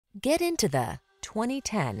Get into the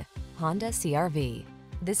 2010 Honda CR-V.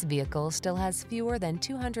 This vehicle still has fewer than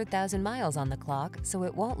 200,000 miles on the clock, so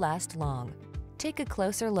it won't last long. Take a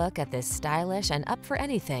closer look at this stylish and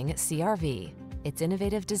up-for-anything CR-V. Its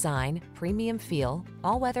innovative design, premium feel,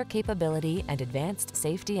 all-weather capability, and advanced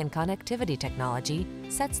safety and connectivity technology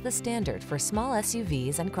sets the standard for small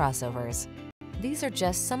SUVs and crossovers. These are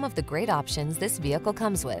just some of the great options this vehicle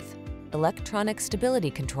comes with: electronic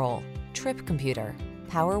stability control, trip computer,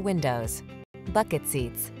 power windows, bucket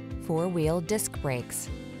seats, four-wheel disc brakes,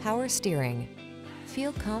 power steering.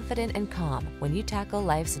 Feel confident and calm when you tackle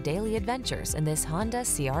life's daily adventures in this Honda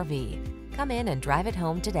CR-V. Come in and drive it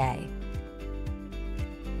home today.